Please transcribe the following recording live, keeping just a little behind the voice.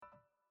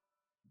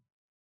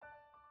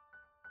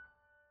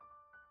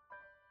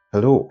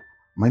Hello,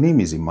 my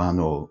name is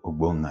Emmanuel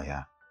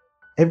Ogbonnaya.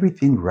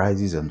 Everything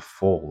rises and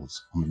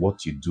falls on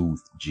what you do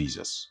with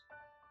Jesus.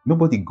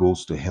 Nobody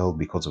goes to hell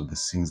because of the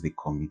sins they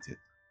committed,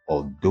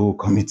 although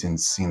committing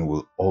sin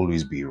will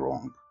always be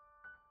wrong.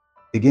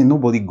 Again,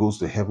 nobody goes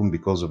to heaven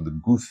because of the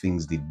good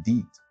things they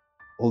did,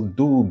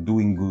 although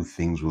doing good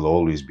things will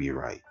always be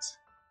right.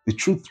 The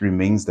truth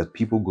remains that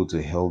people go to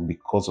hell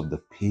because of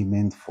the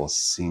payment for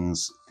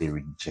sins they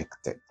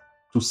rejected.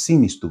 To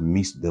sin is to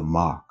miss the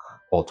mark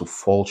or to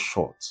fall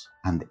short,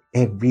 and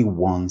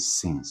everyone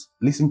sins.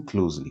 Listen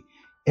closely.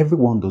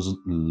 Everyone doesn't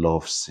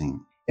love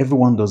sin.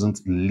 Everyone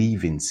doesn't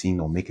live in sin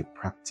or make a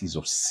practice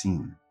of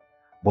sin.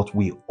 But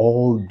we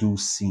all do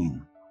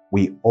sin.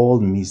 We all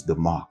miss the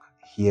mark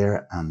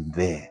here and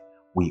there.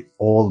 We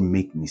all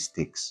make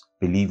mistakes.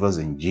 Believers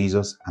in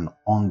Jesus and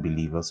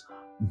unbelievers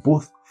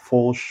both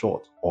fall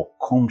short or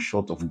come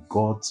short of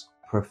God's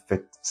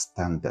perfect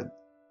standard.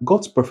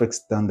 God's perfect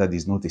standard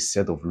is not a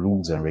set of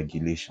rules and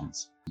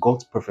regulations.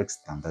 God's perfect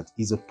standard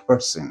is a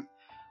person.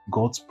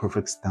 God's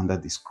perfect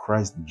standard is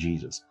Christ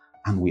Jesus.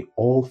 And we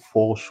all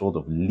fall short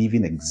of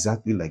living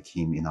exactly like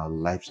Him in our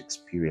life's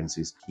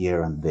experiences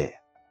here and there.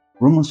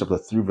 Romans chapter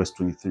 3 verse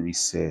 23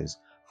 says,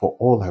 "For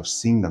all have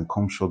sinned and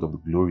come short of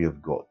the glory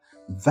of God."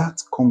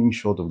 That coming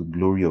short of the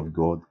glory of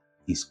God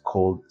is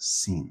called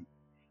sin.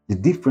 The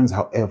difference,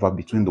 however,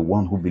 between the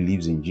one who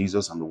believes in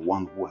Jesus and the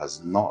one who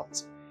has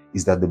not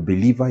is that the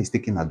believer is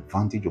taking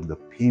advantage of the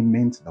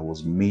payment that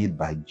was made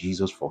by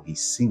Jesus for his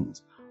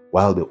sins,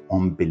 while the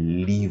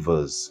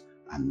unbelievers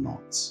are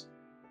not.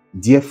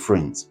 Dear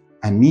friends,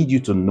 I need you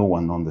to know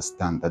and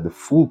understand that the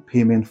full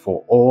payment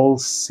for all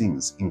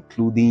sins,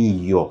 including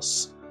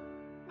yours,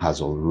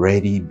 has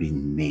already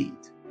been made.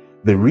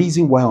 The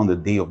reason why on the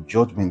day of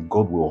judgment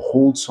God will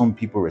hold some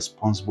people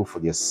responsible for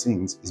their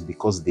sins is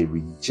because they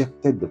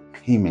rejected the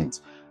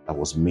payment that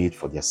was made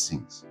for their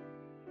sins.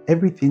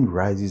 Everything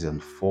rises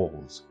and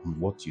falls on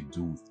what you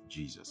do with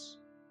Jesus.